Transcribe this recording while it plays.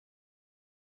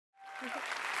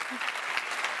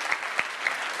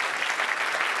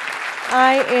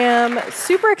I am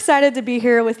super excited to be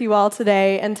here with you all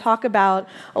today and talk about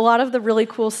a lot of the really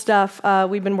cool stuff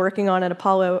we've been working on at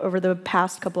Apollo over the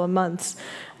past couple of months.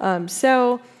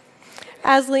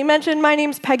 As Lee mentioned, my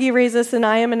name's Peggy Rayzis, and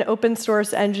I am an open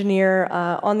source engineer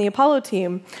on the Apollo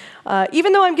team.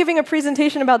 Even though I'm giving a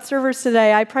presentation about servers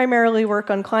today, I primarily work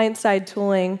on client-side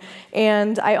tooling,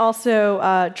 and I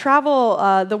also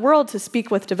travel the world to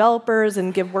speak with developers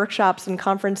and give workshops and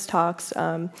conference talks.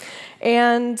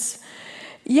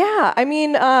 Yeah, I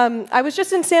mean, I was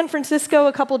just in San Francisco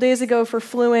a couple days ago for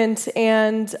Fluent,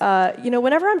 and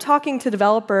whenever I'm talking to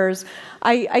developers,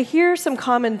 I hear some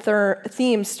common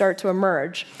themes start to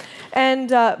emerge.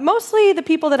 And mostly the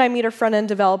people that I meet are front-end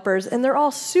developers, and they're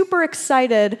all super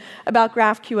excited about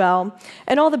GraphQL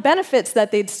and all the benefits that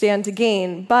they'd stand to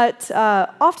gain, but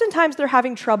oftentimes they're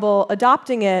having trouble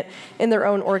adopting it in their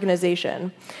own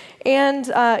organization. And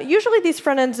usually these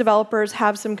front-end developers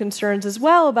have some concerns as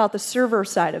well about the server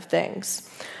side of things.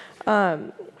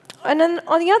 And then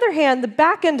on the other hand, the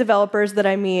back-end developers that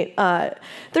I meet,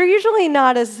 they're usually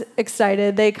not as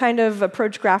excited. They kind of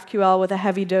approach GraphQL with a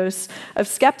heavy dose of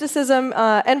skepticism,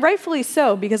 and rightfully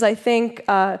so, because I think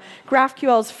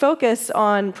GraphQL's focus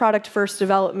on product-first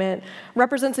development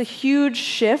represents a huge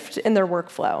shift in their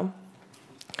workflow.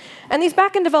 And these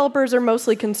backend developers are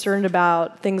mostly concerned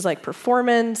about things like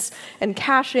performance and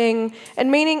caching and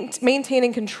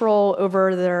maintaining control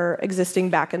over their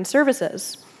existing backend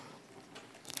services.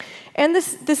 And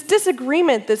this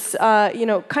disagreement, this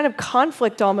kind of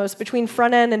conflict almost between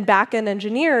front-end and back-end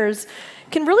engineers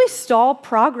can really stall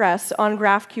progress on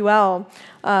GraphQL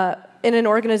in an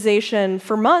organization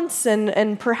for months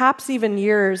and perhaps even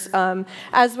years,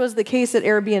 as was the case at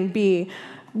Airbnb.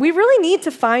 We really need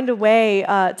to find a way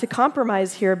to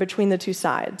compromise here between the two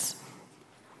sides.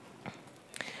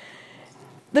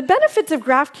 The benefits of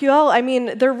GraphQL, I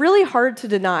mean, they're really hard to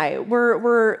deny.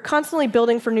 We're constantly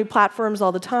building for new platforms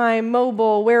all the time,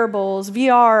 mobile, wearables,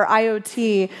 VR,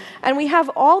 IoT, and we have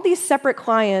all these separate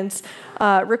clients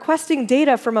requesting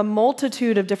data from a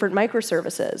multitude of different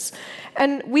microservices.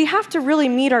 And we have to really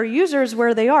meet our users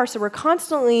where they are, so we're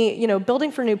constantly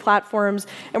building for new platforms,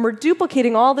 and we're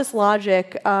duplicating all this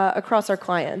logic across our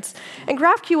clients. And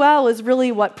GraphQL is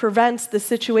really what prevents the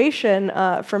situation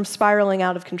from spiraling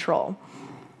out of control.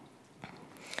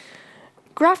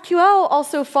 GraphQL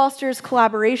also fosters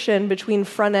collaboration between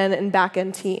front-end and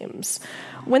back-end teams.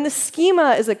 When the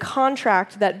schema is a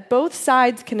contract that both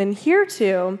sides can adhere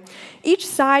to, each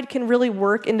side can really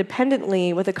work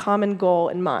independently with a common goal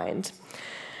in mind.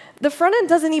 The front-end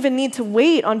doesn't even need to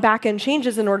wait on back-end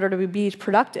changes in order to be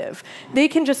productive. They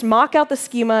can just mock out the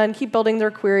schema and keep building their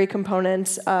query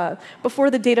components before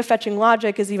the data fetching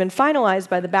logic is even finalized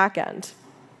by the back-end.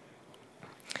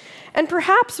 And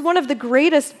perhaps one of the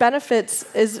greatest benefits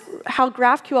is how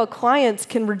GraphQL clients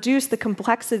can reduce the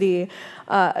complexity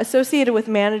associated with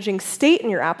managing state in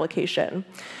your application.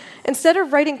 Instead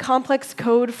of writing complex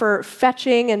code for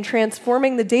fetching and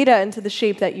transforming the data into the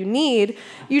shape that you need,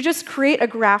 you just create a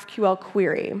GraphQL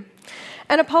query.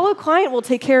 An Apollo client will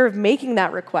take care of making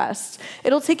that request.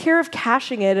 It'll take care of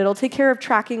caching it. It'll take care of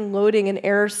tracking loading and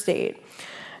error state,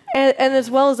 and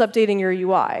as well as updating your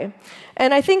UI.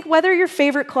 And I think whether your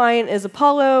favorite client is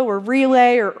Apollo or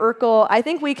Relay or Urkel, I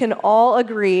think we can all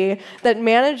agree that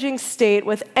managing state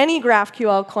with any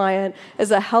GraphQL client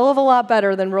is a hell of a lot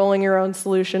better than rolling your own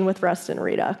solution with REST and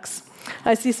Redux.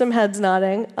 I see some heads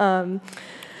nodding.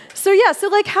 So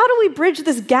how do we bridge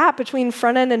this gap between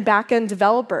front-end and back-end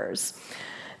developers?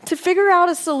 To figure out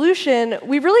a solution,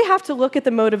 we really have to look at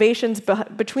the motivations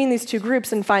between these two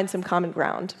groups and find some common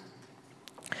ground.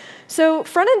 So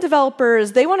front-end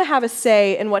developers, they want to have a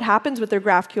say in what happens with their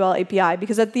GraphQL API,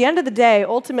 because at the end of the day,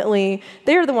 ultimately,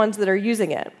 they're the ones that are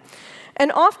using it.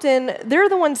 And often, they're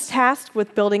the ones tasked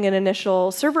with building an initial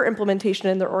server implementation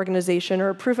in their organization or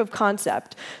a proof of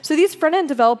concept. So these front-end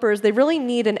developers, they really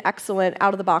need an excellent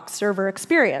out-of-the-box server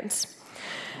experience.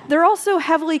 They're also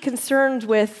heavily concerned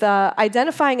with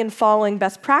identifying and following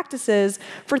best practices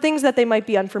for things that they might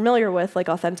be unfamiliar with, like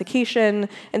authentication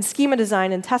and schema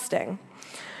design and testing.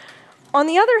 On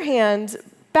the other hand,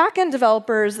 back-end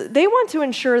developers, they want to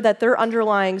ensure that their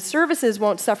underlying services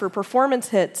won't suffer performance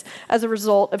hits as a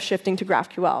result of shifting to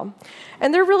GraphQL.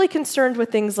 And they're really concerned with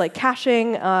things like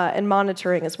caching and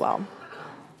monitoring as well.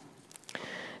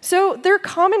 So their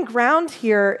common ground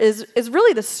here is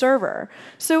really the server.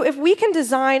 So if we can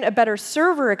design a better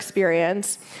server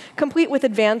experience, complete with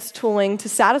advanced tooling to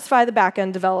satisfy the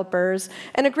back-end developers,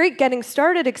 and a great getting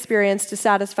started experience to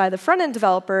satisfy the front-end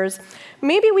developers,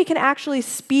 maybe we can actually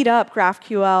speed up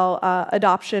GraphQL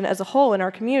adoption as a whole in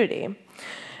our community.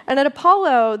 And at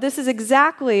Apollo, this is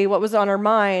exactly what was on our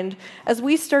mind as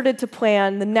we started to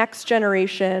plan the next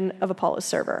generation of Apollo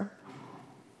server.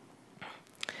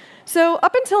 So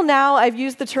up until now, I've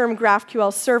used the term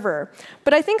GraphQL server,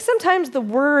 but I think sometimes the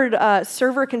word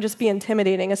server can just be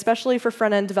intimidating, especially for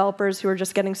front-end developers who are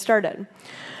just getting started.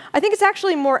 I think it's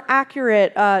actually more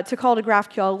accurate to call it a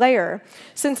GraphQL layer,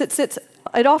 since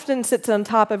it often sits on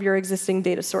top of your existing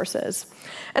data sources.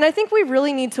 And I think we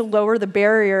really need to lower the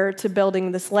barrier to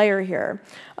building this layer here.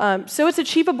 So it's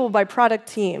achievable by product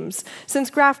teams,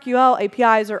 since GraphQL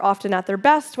APIs are often at their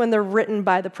best when they're written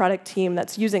by the product team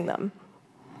that's using them.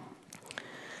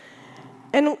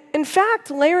 And in fact,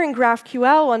 layering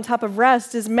GraphQL on top of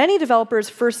REST is many developers'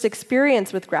 first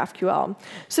experience with GraphQL.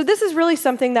 So this is really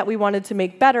something that we wanted to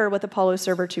make better with Apollo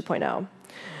Server 2.0.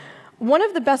 One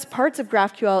of the best parts of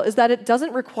GraphQL is that it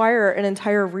doesn't require an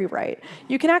entire rewrite.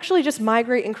 You can actually just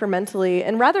migrate incrementally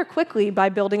and rather quickly by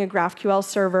building a GraphQL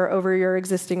server over your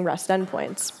existing REST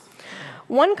endpoints.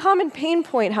 One common pain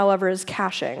point, however, is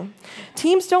caching.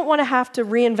 Teams don't want to have to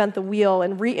reinvent the wheel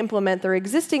and re-implement their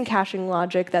existing caching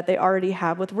logic that they already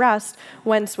have with REST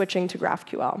when switching to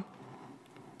GraphQL.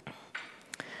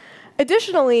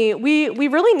 Additionally, we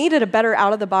really needed a better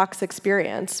out-of-the-box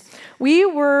experience. We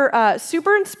were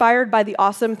super inspired by the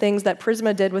awesome things that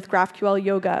Prisma did with GraphQL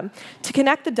Yoga to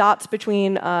connect the dots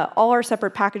between all our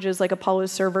separate packages like Apollo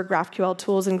Server, GraphQL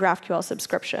Tools, and GraphQL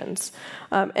subscriptions.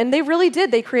 And they really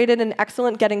did. They created an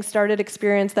excellent getting started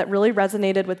experience that really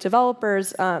resonated with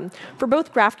developers for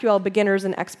both GraphQL beginners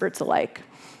and experts alike.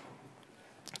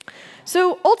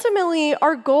 So ultimately,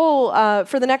 our goal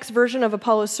for the next version of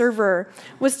Apollo Server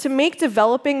was to make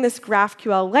developing this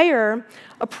GraphQL layer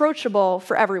approachable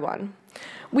for everyone.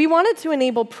 We wanted to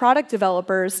enable product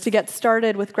developers to get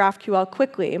started with GraphQL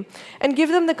quickly and give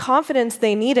them the confidence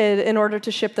they needed in order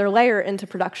to ship their layer into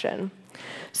production.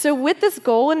 So with this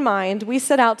goal in mind, we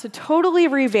set out to totally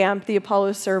revamp the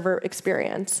Apollo Server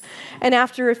experience. And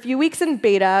after a few weeks in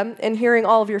beta and hearing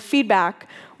all of your feedback,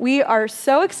 we are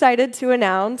so excited to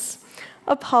announce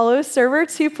Apollo Server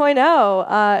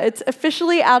 2.0. It's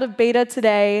officially out of beta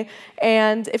today,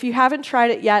 and if you haven't tried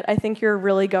it yet, I think you're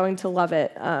really going to love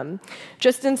it.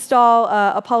 Just install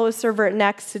Apollo Server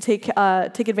Next to take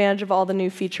advantage of all the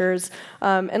new features,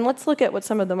 and let's look at what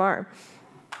some of them are.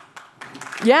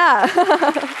 Yeah.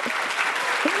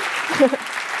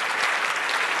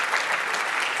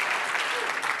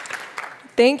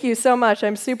 Thank you so much.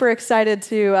 I'm super excited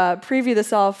to preview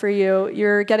this all for you.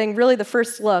 You're getting really the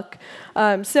first look.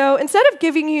 So instead of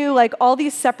giving you like all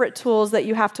these separate tools that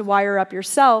you have to wire up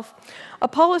yourself,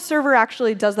 Apollo Server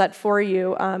actually does that for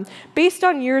you based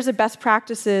on years of best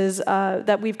practices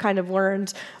that we've kind of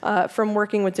learned from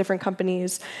working with different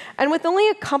companies. And with only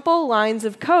a couple lines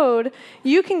of code,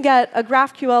 you can get a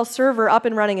GraphQL server up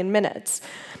and running in minutes.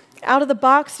 Out of the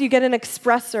box, you get an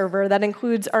Express server that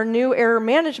includes our new error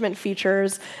management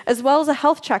features, as well as a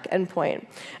health check endpoint,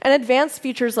 and advanced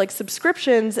features like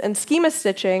subscriptions and schema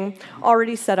stitching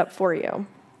already set up for you.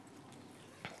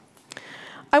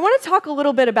 I want to talk a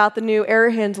little bit about the new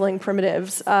error handling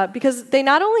primitives, because they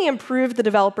not only improve the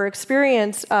developer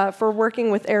experience for working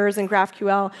with errors in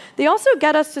GraphQL, they also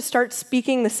get us to start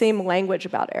speaking the same language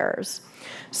about errors.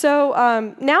 So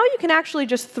now you can actually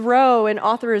just throw an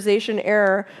authorization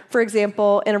error, for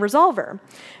example, in a resolver.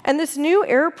 And this new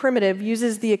error primitive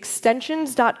uses the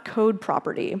extensions.code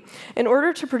property in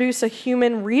order to produce a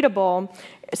human-readable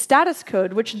status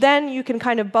code, which then you can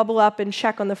kind of bubble up and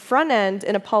check on the front end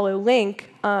in Apollo Link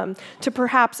to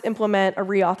perhaps implement a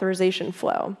reauthorization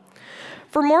flow.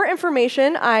 For more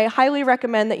information, I highly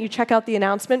recommend that you check out the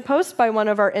announcement post by one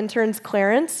of our interns,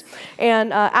 Clarence.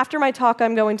 And after my talk,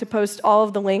 I'm going to post all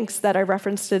of the links that I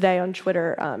referenced today on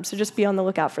Twitter, so just be on the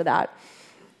lookout for that.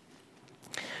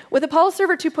 With Apollo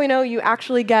Server 2.0, you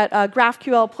actually get a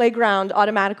GraphQL Playground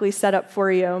automatically set up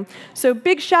for you. So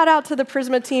big shout out to the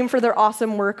Prisma team for their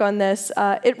awesome work on this.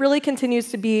 It really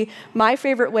continues to be my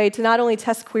favorite way to not only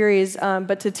test queries,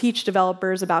 but to teach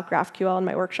developers about GraphQL in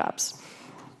my workshops.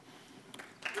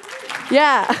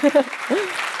 Yeah.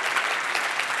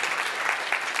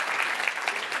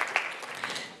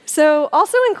 So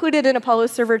also included in Apollo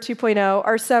Server 2.0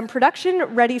 are some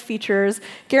production-ready features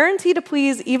guaranteed to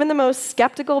please even the most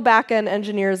skeptical backend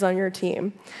engineers on your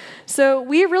team. So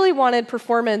we really wanted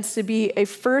performance to be a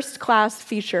first-class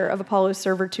feature of Apollo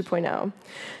Server 2.0.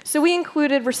 So we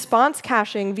included response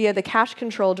caching via the cache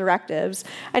control directives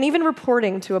and even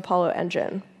reporting to Apollo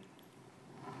Engine.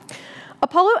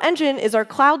 Apollo Engine is our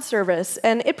cloud service,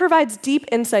 and it provides deep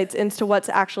insights into what's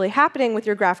actually happening with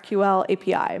your GraphQL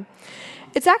API.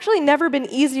 It's actually never been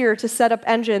easier to set up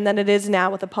Engine than it is now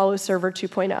with Apollo Server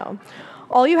 2.0.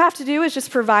 All you have to do is just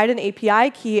provide an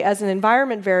API key as an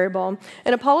environment variable,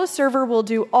 and Apollo Server will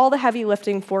do all the heavy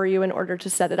lifting for you in order to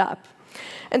set it up.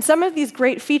 And some of these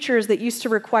great features that used to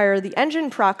require the engine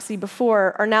proxy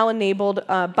before are now enabled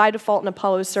by default in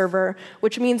Apollo Server,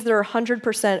 which means they're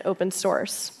 100% open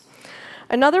source.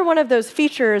 Another one of those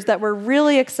features that we're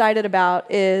really excited about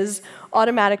is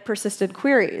automatic persisted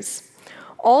queries.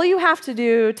 All you have to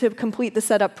do to complete the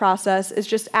setup process is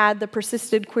just add the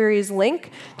persisted queries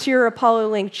link to your Apollo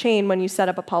link chain when you set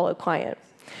up Apollo client.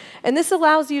 And this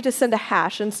allows you to send a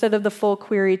hash instead of the full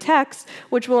query text,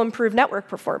 which will improve network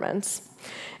performance.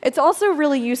 It's also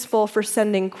really useful for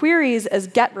sending queries as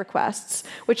GET requests,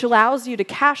 which allows you to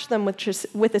cache them with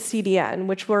a CDN,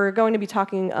 which we're going to be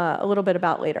talking a little bit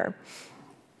about later.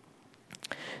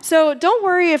 So don't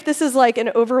worry if this is like an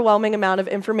overwhelming amount of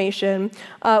information.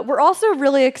 We're also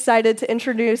really excited to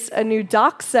introduce a new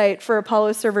doc site for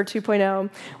Apollo Server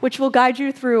 2.0, which will guide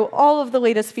you through all of the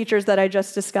latest features that I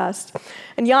just discussed.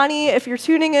 And Yanni, if you're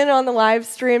tuning in on the live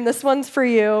stream, this one's for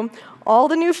you. All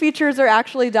the new features are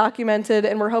actually documented,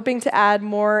 and we're hoping to add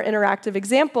more interactive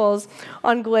examples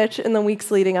on Glitch in the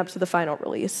weeks leading up to the final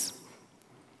release.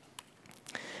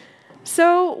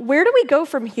 So where do we go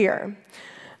from here?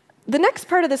 The next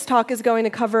part of this talk is going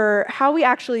to cover how we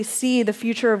actually see the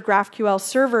future of GraphQL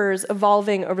servers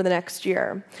evolving over the next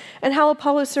year, and how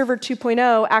Apollo Server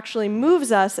 2.0 actually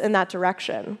moves us in that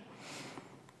direction.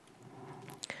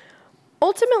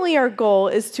 Ultimately, our goal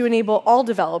is to enable all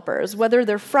developers, whether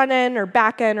they're front-end or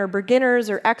back-end or beginners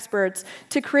or experts,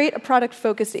 to create a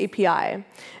product-focused API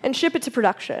and ship it to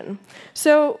production.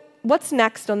 So what's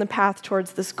next on the path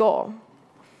towards this goal?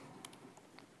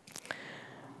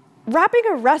 Wrapping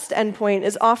a REST endpoint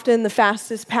is often the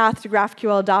fastest path to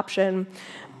GraphQL adoption,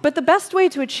 but the best way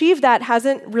to achieve that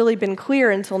hasn't really been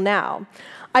clear until now.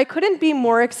 I couldn't be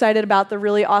more excited about the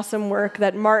really awesome work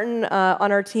that Martin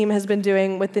on our team has been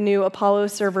doing with the new Apollo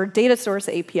Server data source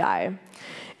API.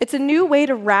 It's a new way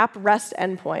to wrap REST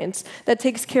endpoints that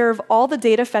takes care of all the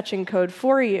data fetching code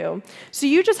for you, so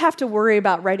you just have to worry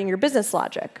about writing your business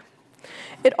logic.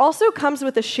 It also comes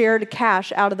with a shared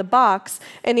cache out of the box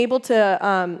in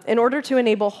order to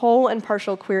enable whole and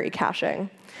partial query caching.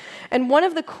 And one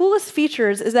of the coolest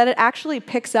features is that it actually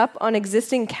picks up on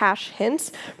existing cache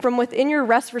hints from within your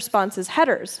REST response's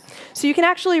headers. So you can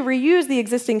actually reuse the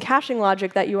existing caching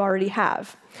logic that you already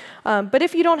have. But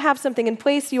if you don't have something in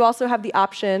place, you also have the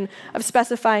option of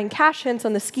specifying cache hints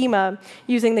on the schema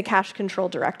using the cache control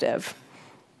directive.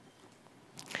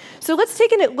 So let's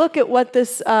take a look at what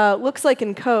this looks like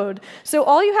in code. So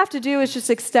all you have to do is just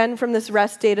extend from this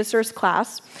REST data source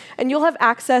class, and you'll have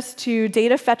access to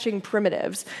data fetching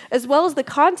primitives, as well as the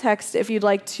context if you'd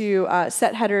like to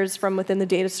set headers from within the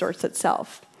data source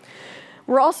itself.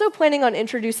 We're also planning on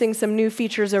introducing some new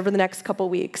features over the next couple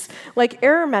weeks, like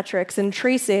error metrics and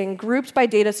tracing grouped by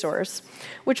data source,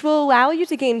 which will allow you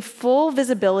to gain full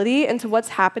visibility into what's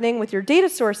happening with your data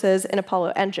sources in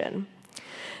Apollo Engine.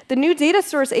 The new data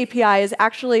source API is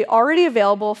actually already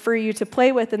available for you to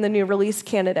play with in the new release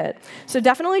candidate. So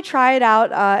definitely try it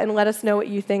out and let us know what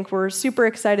you think. We're super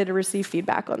excited to receive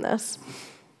feedback on this.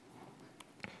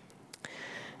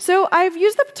 So I've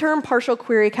used the term partial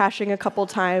query caching a couple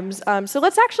times. So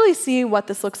let's actually see what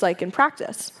this looks like in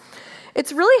practice.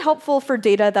 It's really helpful for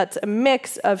data that's a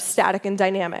mix of static and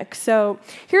dynamic. So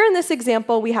here in this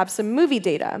example, we have some movie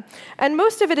data. And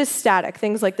most of it is static,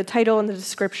 things like the title and the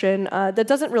description that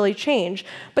doesn't really change.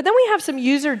 But then we have some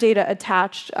user data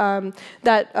attached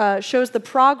that shows the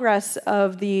progress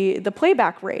of the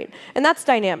playback rate. And that's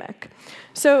dynamic.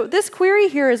 So this query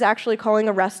here is actually calling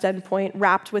a REST endpoint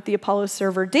wrapped with the Apollo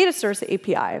Server data source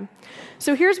API.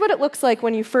 So here's what it looks like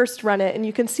when you first run it. And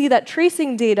you can see that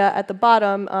tracing data at the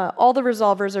bottom, all the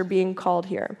resolvers are being called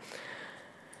here.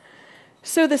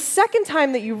 So the second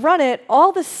time that you run it,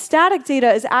 all the static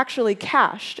data is actually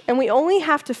cached. And we only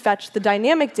have to fetch the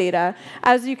dynamic data,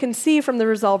 as you can see from the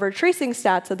resolver tracing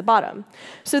stats at the bottom.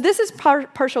 So this is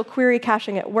partial query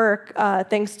caching at work,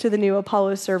 thanks to the new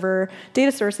Apollo Server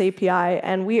data source API.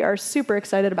 And we are super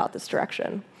excited about this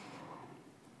direction.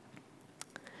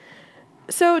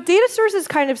 So data sources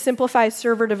kind of simplify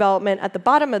server development at the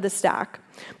bottom of the stack.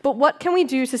 But what can we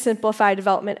do to simplify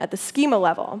development at the schema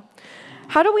level?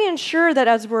 How do we ensure that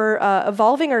as we're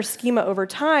evolving our schema over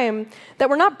time, that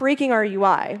we're not breaking our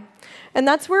UI? And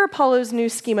that's where Apollo's new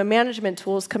schema management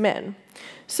tools come in.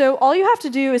 So all you have to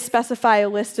do is specify a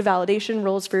list of validation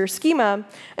rules for your schema,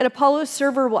 and Apollo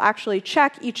Server will actually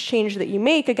check each change that you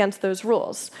make against those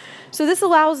rules. So this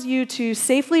allows you to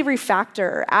safely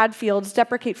refactor, add fields,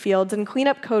 deprecate fields, and clean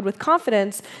up code with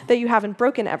confidence that you haven't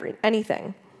broken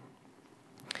anything.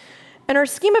 And our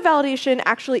schema validation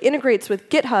actually integrates with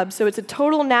GitHub, so it's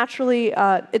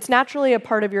naturally a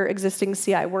part of your existing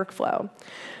CI workflow.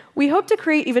 We hope to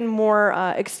create even more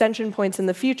extension points in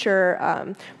the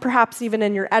future, perhaps even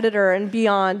in your editor and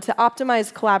beyond, to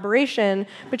optimize collaboration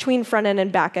between front-end and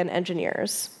back-end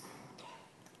engineers.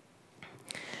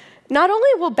 Not only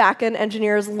will back-end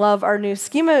engineers love our new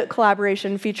schema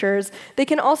collaboration features, they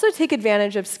can also take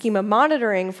advantage of schema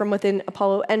monitoring from within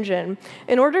Apollo Engine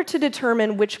in order to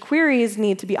determine which queries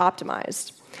need to be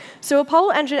optimized. So Apollo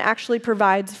Engine actually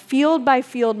provides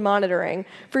field-by-field monitoring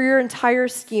for your entire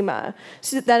schema,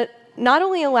 so that it not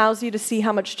only allows you to see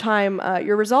how much time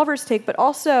your resolvers take, but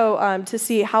also to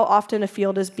see how often a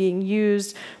field is being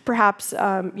used. Perhaps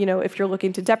if you're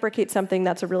looking to deprecate something,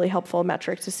 that's a really helpful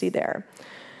metric to see there.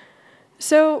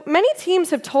 So many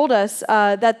teams have told us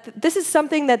that this is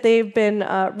something that they've been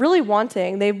really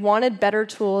wanting. They've wanted better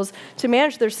tools to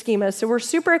manage their schemas. So we're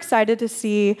super excited to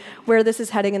see where this is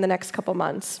heading in the next couple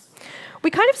months. We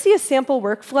kind of see a sample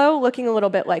workflow looking a little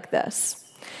bit like this.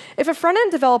 If a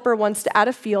front-end developer wants to add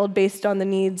a field based on the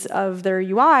needs of their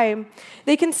UI,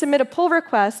 they can submit a pull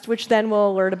request, which then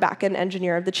will alert a back-end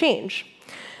engineer of the change.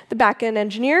 The back-end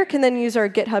engineer can then use our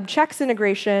GitHub checks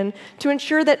integration to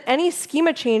ensure that any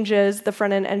schema changes the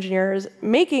front-end engineer is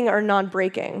making are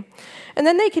non-breaking. And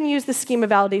then they can use the schema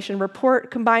validation report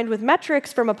combined with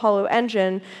metrics from Apollo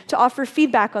Engine to offer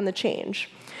feedback on the change.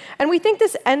 And we think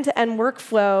this end-to-end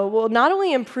workflow will not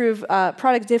only improve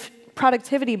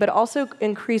productivity, but also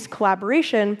increase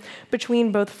collaboration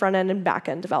between both front-end and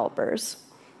back-end developers.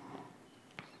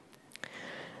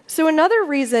 So another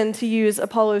reason to use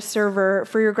Apollo Server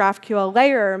for your GraphQL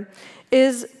layer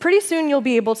is pretty soon you'll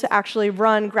be able to actually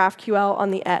run GraphQL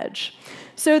on the edge.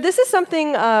 So this is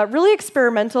something really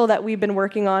experimental that we've been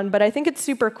working on, but I think it's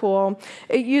super cool.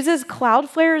 It uses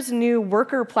Cloudflare's new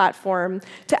worker platform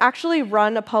to actually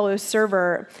run Apollo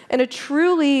Server in a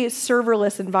truly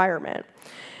serverless environment.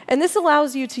 And this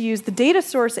allows you to use the data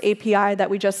source API that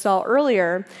we just saw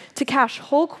earlier to cache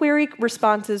whole query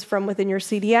responses from within your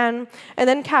CDN, and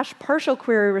then cache partial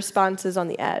query responses on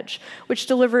the edge, which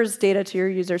delivers data to your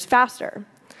users faster.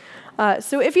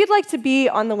 So if you'd like to be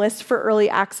on the list for early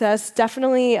access,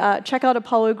 definitely check out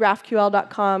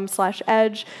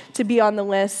apollographql.com/edge to be on the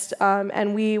list,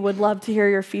 and we would love to hear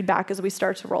your feedback as we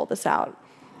start to roll this out.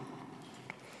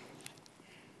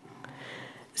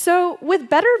 So with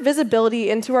better visibility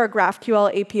into our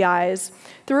GraphQL APIs,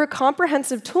 through a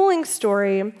comprehensive tooling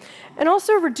story, and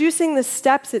also reducing the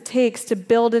steps it takes to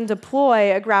build and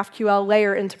deploy a GraphQL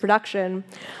layer into production,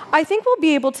 I think we'll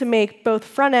be able to make both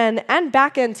front-end and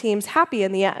back-end teams happy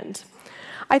in the end.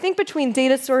 I think between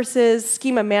data sources,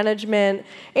 schema management,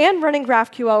 and running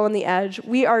GraphQL on the edge,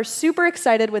 we are super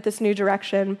excited with this new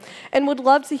direction and would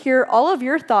love to hear all of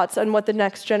your thoughts on what the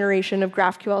next generation of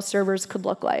GraphQL servers could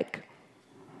look like.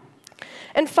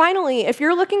 And finally, if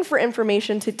you're looking for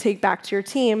information to take back to your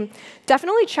team,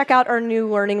 definitely check out our new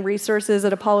learning resources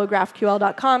at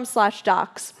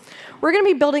apollographql.com/docs. We're going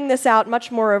to be building this out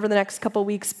much more over the next couple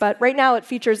weeks, but right now it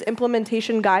features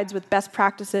implementation guides with best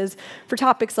practices for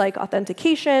topics like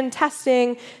authentication,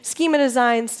 testing, schema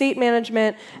design, state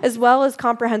management, as well as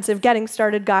comprehensive getting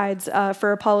started guides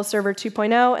for Apollo Server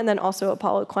 2.0 and then also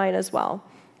Apollo Client as well.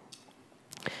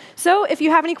 So if you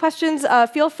have any questions,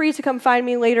 feel free to come find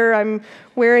me later. I'm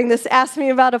wearing this Ask Me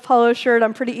About Apollo shirt.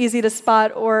 I'm pretty easy to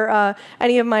spot, or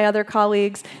any of my other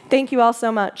colleagues. Thank you all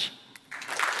so much.